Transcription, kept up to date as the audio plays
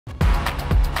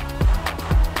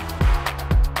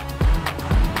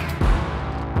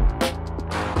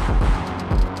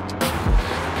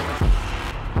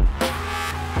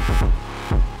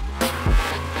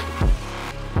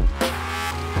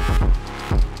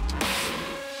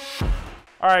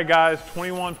All right, guys,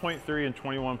 21.3 and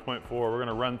 21.4. We're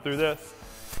gonna run through this.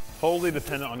 Totally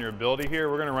dependent on your ability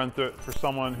here. We're gonna run through it for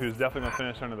someone who's definitely gonna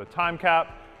finish under the time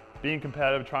cap, being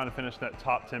competitive, trying to finish that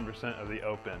top 10% of the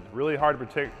open. Really hard to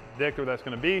predict where that's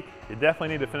gonna be. You definitely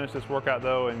need to finish this workout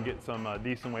though and get some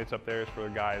decent weights up there for the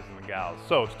guys and the gals.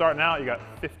 So starting out, you got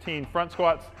 15 front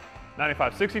squats,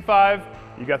 95-65.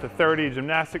 You got the 30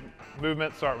 gymnastic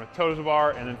movements, starting with toe to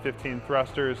bar, and then 15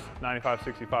 thrusters,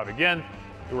 95-65 again.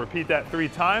 You'll repeat that 3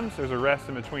 times. There's a rest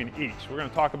in between each. We're gonna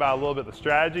talk about a little bit the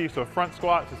strategy. So front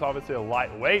squats is obviously a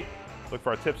light weight. Look for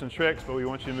our tips and tricks, but we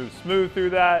want you to move smooth through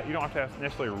that. You don't have to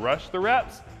necessarily rush the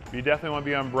reps, but you definitely wanna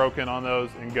be unbroken on those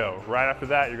and go. Right after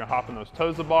that, you're gonna hop on those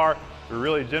toes to bar. If you're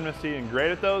really gymnasty and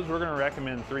great at those, we're gonna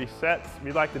recommend 3 sets.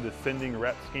 We like the descending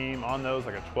rep scheme on those,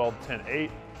 like a 12-10-8.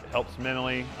 It helps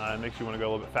mentally, it makes you wanna go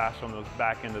a little bit faster on those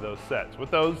back end of those sets. With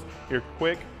those, you're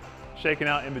quick, shaking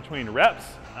out in between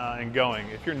reps and going.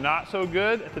 If you're not so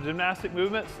good at the gymnastic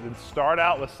movements, then start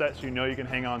out with sets you know you can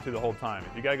hang on to the whole time.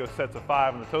 If you gotta go sets of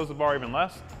 5 on the toes to bar, even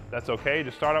less, that's okay.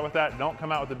 Just start out with that. Don't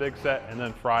come out with a big set and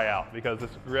then fry out, because this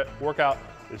workout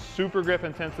is super grip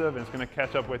intensive and it's gonna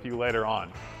catch up with you later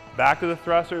on. Back to the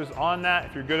thrusters on that.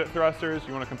 If you're good at thrusters,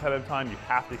 you want a competitive time, you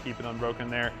have to keep it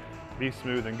unbroken there. Be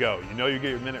smooth and go. You know you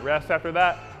get your minute rest after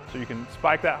that, so you can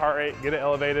spike that heart rate, get it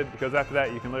elevated, because after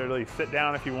that you can literally sit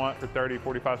down if you want for 30,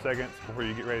 45 seconds before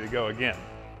you get ready to go again.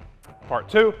 Part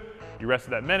 2, you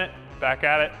rested that minute, back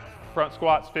at it. Front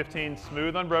squats, 15,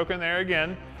 smooth, unbroken there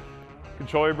again.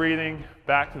 Control your breathing,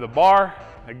 back to the bar.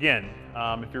 Again,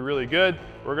 if you're really good,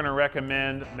 we're gonna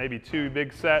recommend maybe 2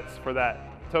 big sets for that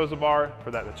toes to bar,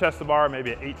 for that the chest to bar,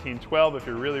 maybe at 18-12 if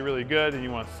you're really, really good and you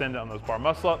wanna send it on those bar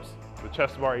muscle ups. The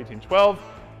chest to bar, 18-12.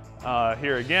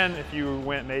 Here again, if you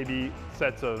went maybe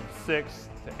sets of 6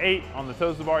 to 8 on the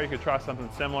toes to bar, you could try something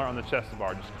similar on the chest to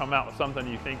bar. Just come out with something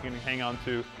you think you can hang on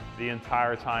to the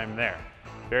entire time there.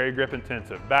 Very grip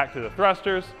intensive. Back to the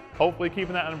thrusters, hopefully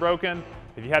keeping that unbroken.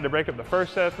 If you had to break up the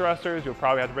first set of thrusters, you'll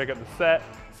probably have to break up the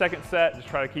second set. Just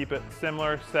try to keep it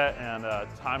similar set and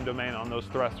time domain on those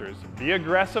thrusters. Be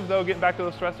aggressive though, getting back to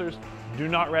those thrusters. Do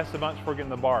not rest a bunch before getting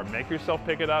the bar. Make yourself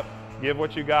pick it up. Give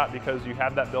what you got, because you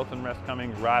have that built-in rest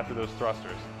coming right after those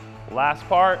thrusters. Last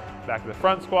part, back to the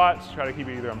front squats. Try to keep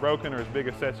it either unbroken or as big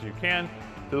a set as you can.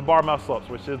 To the bar muscle ups,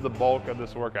 which is the bulk of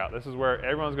this workout. This is where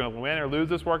everyone's gonna win or lose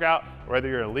this workout, whether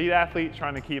you're an elite athlete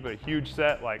trying to keep a huge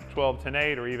set like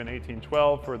 12-10-8 or even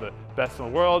 18-12 for the best in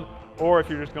the world, or if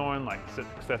you're just going like 6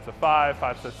 sets of 5,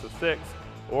 5 sets of 6,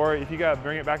 or if you gotta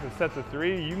bring it back to sets of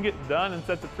 3, you can get done in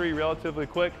sets of 3 relatively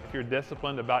quick if you're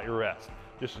disciplined about your rest.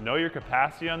 Just know your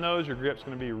capacity on those. Your grip's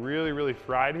gonna be really, really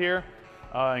fried here,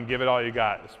 and give it all you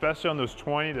got, especially on those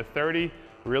 20 to 30.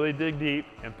 Really dig deep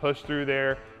and push through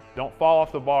there. Don't fall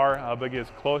off the bar, but get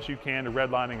as close as you can to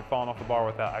redlining and falling off the bar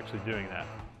without actually doing that.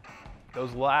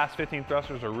 Those last 15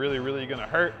 thrusters are really, really gonna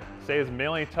hurt. Stay as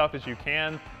mentally tough as you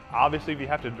can. Obviously, if you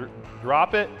have to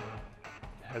drop it,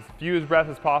 as few breaths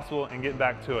as possible and get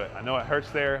back to it. I know it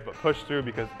hurts there, but push through,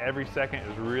 because every second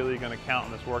is really gonna count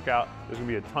in this workout. There's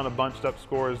gonna be a ton of bunched up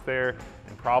scores there,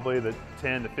 and probably the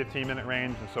 10 to 15 minute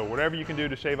range. And so whatever you can do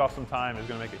to shave off some time is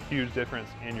gonna make a huge difference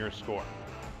in your score.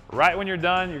 Right when you're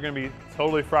done, you're gonna be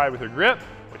totally fried with your grip,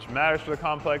 which matters for the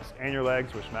complex, and your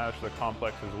legs, which matters for the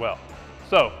complex as well.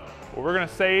 So what we're gonna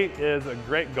say is a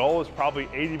great goal is probably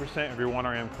 80% of your 1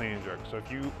 RM clean and jerk. So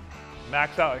if you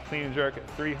max out a clean and jerk at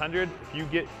 300. If you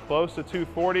get close to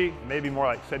 240, maybe more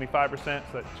like 75%,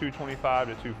 so that 225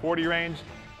 to 240 range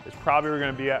is probably where you're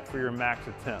gonna be at for your max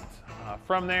attempt.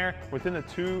 From there, within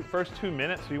the first 2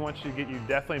 minutes, we want you to get you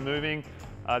definitely moving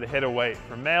to hit a weight.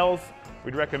 For males,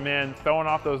 we'd recommend throwing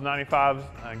off those 95s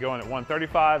and going at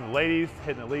 135. Ladies,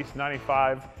 hitting at least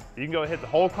 95. You can go hit the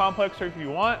whole complex if you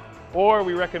want, or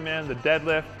we recommend the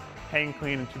deadlift, hang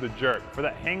clean into the jerk. For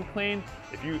that hang clean,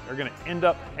 if you are gonna end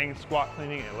up hang squat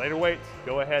cleaning at later weights,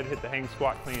 go ahead, hit the hang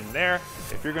squat clean there.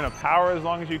 If you're gonna power as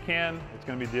long as you can, it's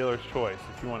gonna be dealer's choice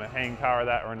if you wanna hang power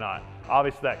that or not.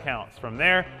 Obviously that counts. From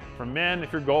there, for men,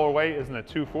 if your goal weight is in the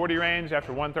 240 range,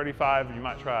 after 135, you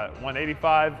might try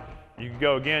 185. You can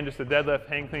go again, just a deadlift,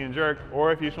 hang clean and jerk,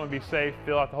 or if you just wanna be safe,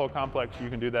 fill out the whole complex, you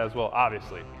can do that as well,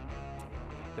 obviously.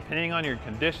 Depending on your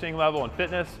conditioning level and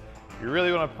fitness, you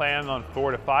really want to plan on 4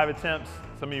 to 5 attempts.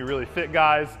 Some of you really fit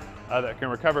guys that can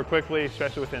recover quickly,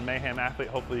 especially within Mayhem Athlete,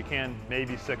 hopefully you can,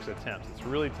 maybe 6 attempts. It's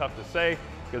really tough to say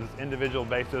because it's individual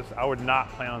basis. I would not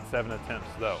plan on 7 attempts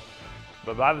though.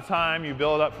 But by the time you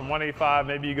build up from 185,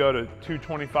 maybe you go to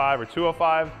 225 or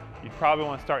 205, you probably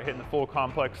want to start hitting the full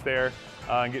complex there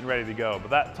and getting ready to go. By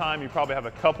that time, you probably have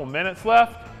a couple minutes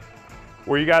left.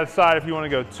 where you gotta decide if you wanna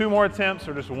go 2 more attempts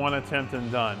or just 1 attempt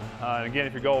and done. And again,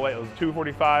 if your goal weight was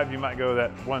 245, you might go that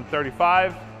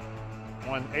 135,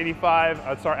 185.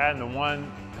 I'd start adding the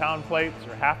 1 pound plates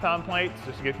or half-pound plates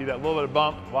just to give you that little bit of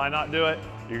bump. Why not do it?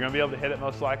 You're gonna be able to hit it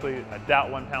most likely. I doubt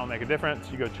 1 pound will make a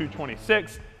difference. You go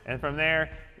 226, and from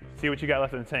there, see what you got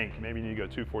left in the tank. Maybe you need to go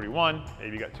 241,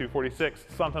 maybe you got 246,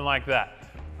 something like that.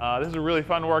 This is a really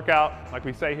fun workout. Like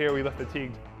we say here, we lift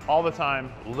fatigued all the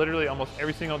time, literally almost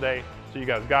every single day. So you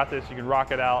guys got this, you can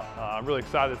rock it out. I'm really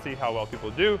excited to see how well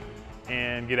people do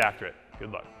and get after it.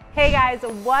 Good luck. Hey guys,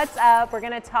 what's up? We're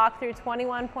gonna talk through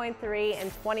 21.3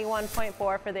 and 21.4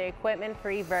 for the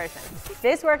equipment-free version.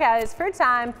 This workout is for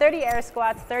time, 30 air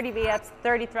squats, 30 V-ups,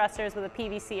 30 thrusters with a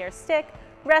PVC or stick,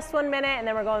 rest 1 minute, and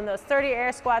then we're going those 30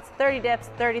 air squats, 30 dips,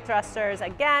 30 thrusters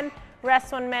again,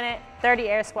 rest 1 minute, 30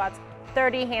 air squats,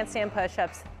 30 handstand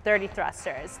push-ups, 30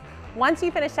 thrusters. Once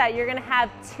you finish that, you're gonna have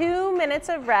 2 minutes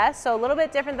of rest, so a little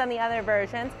bit different than the other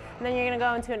versions, and then you're gonna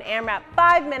go into an AMRAP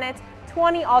 5 minutes,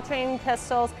 20 alternating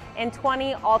pistols, and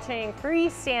 20 alternating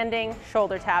freestanding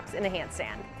shoulder taps in a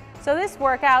handstand. So this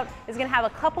workout is gonna have a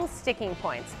couple sticking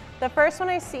points. The first one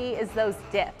I see is those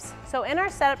dips. So in our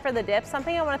setup for the dips,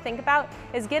 something I wanna think about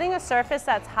is getting a surface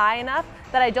that's high enough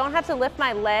that I don't have to lift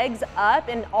my legs up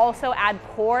and also add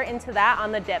core into that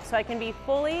on the dip. So I can be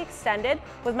fully extended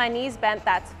with my knees bent,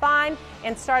 that's fine,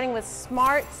 and starting with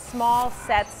smart, small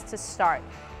sets to start.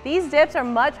 These dips are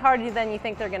much harder than you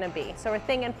think they're gonna be. So we're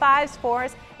thinking 5s,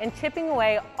 4s, and chipping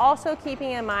away, also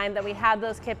keeping in mind that we have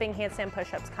those kipping handstand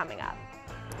push-ups coming up.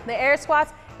 The air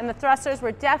squats and the thrusters,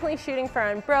 we're definitely shooting for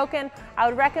unbroken. I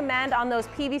would recommend on those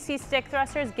PVC stick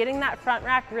thrusters, getting that front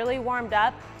rack really warmed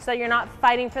up so that you're not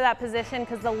fighting for that position,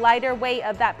 because the lighter weight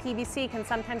of that PVC can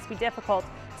sometimes be difficult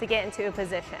to get into a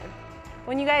position.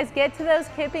 When you guys get to those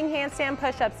kipping handstand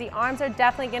push-ups, the arms are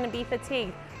definitely gonna be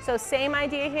fatigued. So same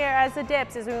idea here as the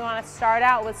dips is we wanna start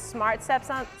out with smart sets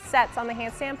on the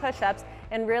handstand push-ups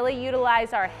and really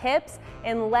utilize our hips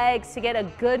and legs to get a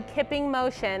good kipping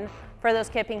motion for those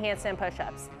kipping handstand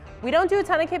push-ups. We don't do a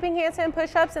ton of kipping handstand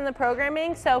push-ups in the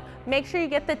programming, so make sure you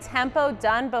get the tempo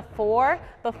done before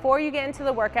you get into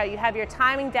the workout. You have your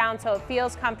timing down so it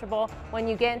feels comfortable. When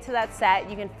you get into that set,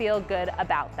 you can feel good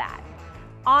about that.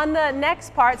 On the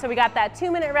next part, so we got that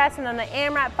 2-minute rest and then the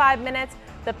AMRAP 5 minutes.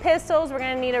 The pistols, we're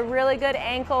gonna need a really good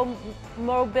ankle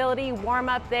mobility warm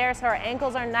up there so our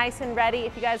ankles are nice and ready.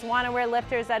 If you guys wanna wear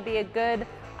lifters, that'd be a good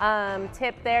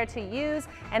tip there to use.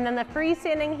 And then the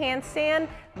freestanding handstand,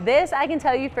 this I can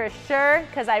tell you for sure,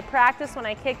 because I practiced when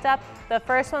I kicked up, the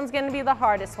first one's gonna be the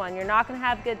hardest one. You're not gonna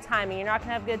have good timing, you're not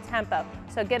gonna have good tempo.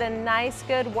 So get a nice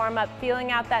good warm up,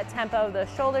 feeling out that tempo of those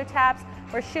shoulder taps.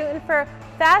 We're shooting for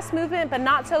fast movement, but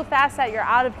not so fast that you're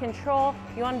out of control.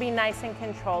 You wanna be nice and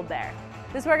controlled there.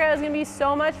 This workout is gonna be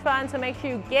so much fun, so make sure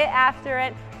you get after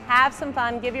it, have some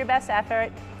fun, give your best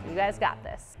effort. You guys got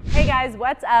this. Hey guys,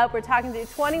 what's up? We're talking through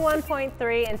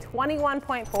 21.3 and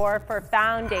 21.4 for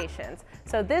foundations.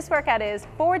 So this workout is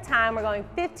for time. We're going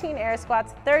 15 air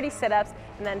squats, 30 sit-ups,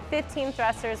 and then 15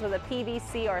 thrusters with a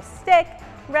PVC or stick.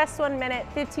 Rest 1 minute,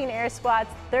 15 air squats,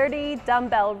 30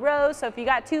 dumbbell rows. So if you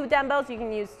got 2 dumbbells, you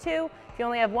can use 2. If you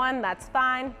only have 1, that's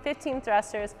fine. 15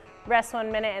 thrusters, rest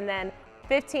 1 minute, and then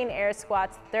 15 air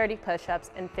squats, 30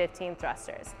 push-ups, and 15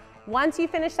 thrusters. Once you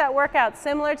finish that workout,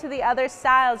 similar to the other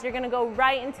styles, you're gonna go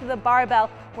right into the barbell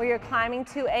where you're climbing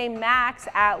to a max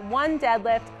at 1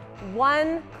 deadlift,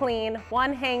 1 clean,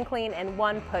 1 hang clean, and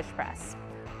 1 push press.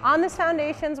 On this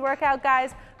foundations workout,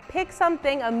 guys, pick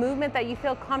something, a movement that you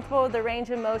feel comfortable with, the range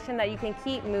of motion that you can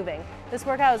keep moving. This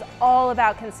workout is all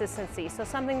about consistency, so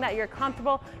something that you're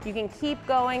comfortable, you can keep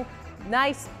going.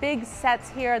 Nice big sets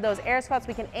here. Those air squats,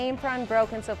 we can aim for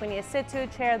unbroken, so if we need to sit to a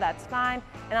chair, that's fine.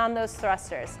 And on those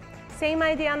thrusters. Same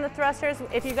idea on the thrusters.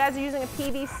 If you guys are using a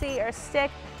PVC or stick,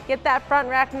 get that front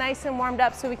rack nice and warmed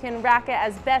up so we can rack it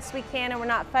as best we can and we're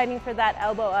not fighting for that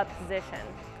elbow up position.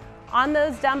 On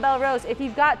those dumbbell rows, if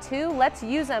you've got 2, let's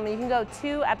use them. You can go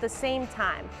 2 at the same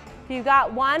time. If you've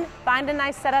got 1, find a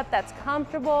nice setup that's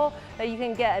comfortable, that you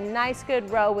can get a nice good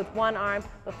row with 1 arm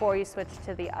before you switch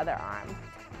to the other arm.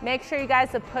 Make sure you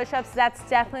guys, the push-ups, that's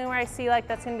definitely where I see like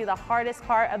that's gonna be the hardest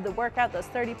part of the workout, those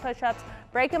 30 push-ups.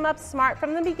 Break them up smart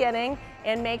from the beginning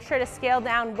and make sure to scale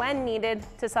down when needed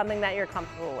to something that you're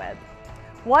comfortable with.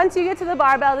 Once you get to the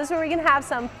barbell, this is where we can have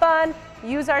some fun,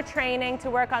 use our training to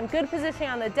work on good positioning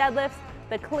on the deadlifts,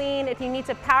 the clean. If you need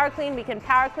to power clean, we can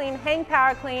power clean, hang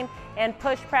power clean, and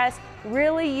push press,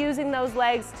 really using those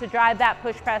legs to drive that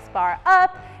push press bar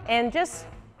up and just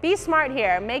be smart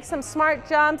here. Make some smart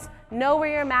jumps, know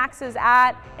where your max is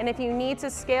at, and if you need to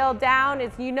scale down,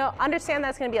 if you understand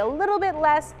that's gonna be a little bit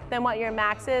less than what your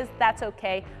max is, that's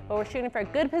okay, but we're shooting for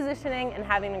good positioning and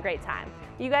having a great time.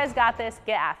 You guys got this,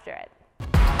 get after it.